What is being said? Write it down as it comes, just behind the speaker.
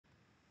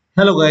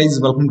Hello guys,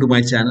 welcome to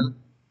my channel.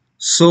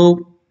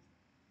 So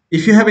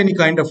if you have any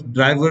kind of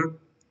driver,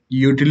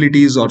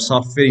 utilities or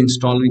software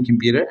installed on your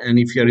computer, and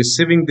if you are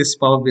receiving this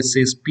pop-up which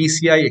says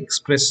PCI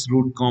Express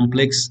Root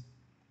Complex,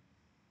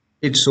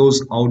 it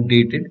shows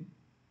outdated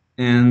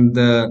and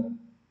the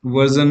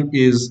version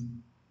is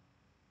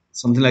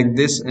something like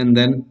this, and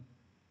then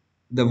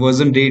the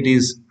version date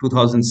is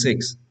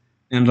 2006,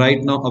 and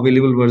right now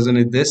available version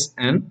is this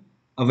and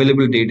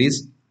available date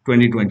is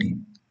 2020.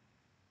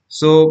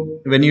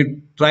 So when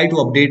you try to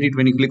update it,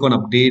 when you click on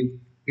update,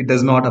 it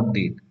does not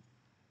update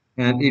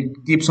and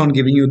it keeps on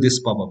giving you this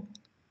pop-up.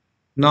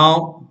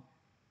 Now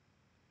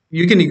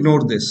you can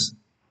ignore this.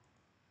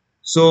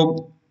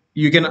 So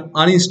you can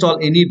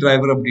uninstall any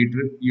driver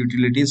updater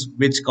utilities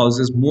which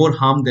causes more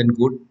harm than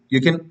good.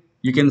 You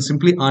can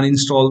simply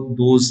uninstall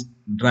those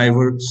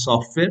driver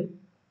software,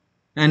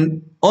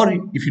 and or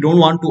if you don't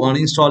want to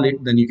uninstall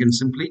it, then you can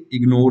simply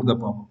ignore the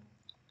pop-up.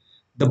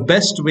 The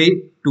best way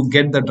to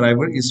get the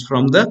driver is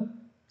from the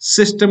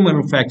system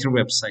manufacturer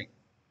website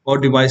or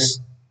device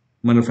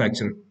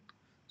manufacturer.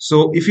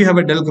 So if you have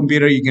a Dell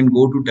computer, you can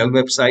go to Dell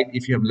website.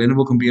 If you have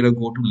Lenovo computer,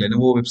 go to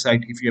Lenovo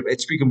website. If you have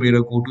HP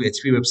computer, go to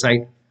HP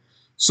website.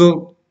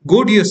 So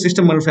go to your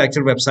system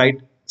manufacturer website,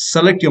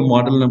 select your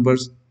model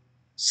numbers,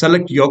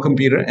 select your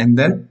computer, and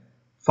then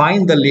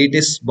find the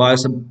latest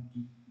BIOS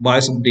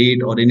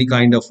update or any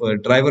kind of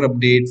driver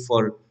update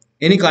for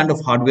any kind of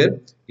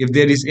hardware. If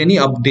there is any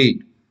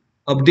update,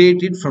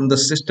 update it from the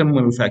system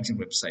manufacturer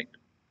website.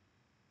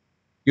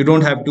 You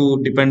don't have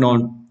to depend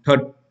on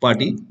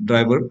third-party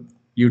driver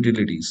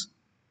utilities.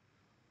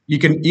 You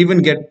can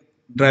even get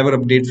driver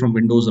update from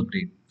Windows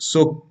Update.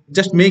 So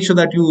just make sure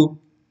that you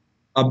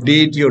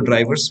update your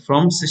drivers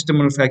from system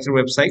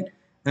manufacturer website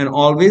and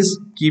always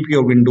keep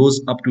your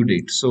Windows up to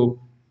date.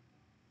 So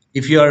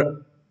if you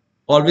are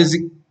always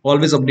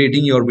always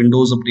updating your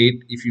Windows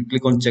Update, if you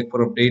click on check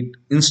for update,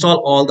 install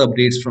all the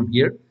updates from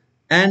here.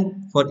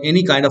 And for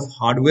any kind of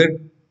hardware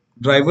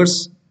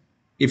drivers,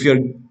 if you're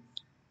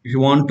if you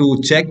want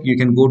to check, you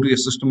can go to your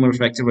system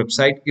manufacturer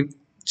website.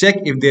 Check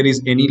if there is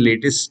any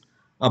latest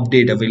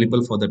update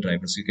available for the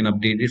drivers. You can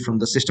update it from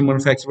the system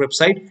manufacturer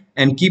website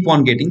and keep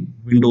on getting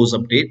Windows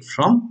Update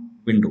from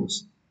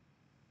Windows,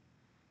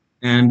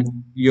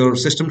 and your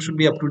system should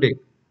be up to date.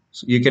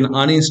 So you can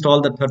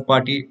uninstall the third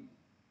party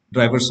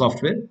driver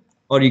software,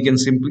 or you can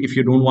simply, if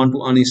you don't want to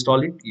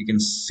uninstall it, you can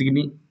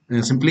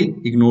simply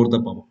ignore the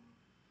power.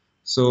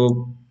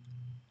 So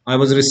I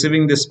was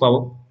receiving this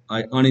power.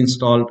 I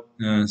uninstalled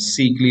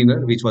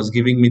CCleaner, which was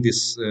giving me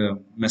this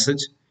message.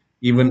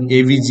 Even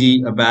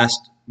AVG, AVAST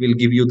will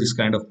give you this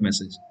kind of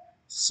message.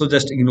 So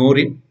just ignore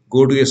it.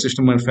 Go to your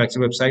system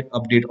manufacturer website,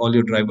 update all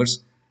your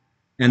drivers,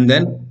 and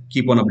then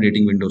keep on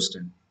updating Windows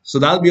 10. So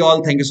that'll be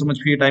all. Thank you so much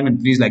for your time, and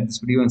please like this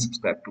video and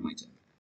subscribe to my channel.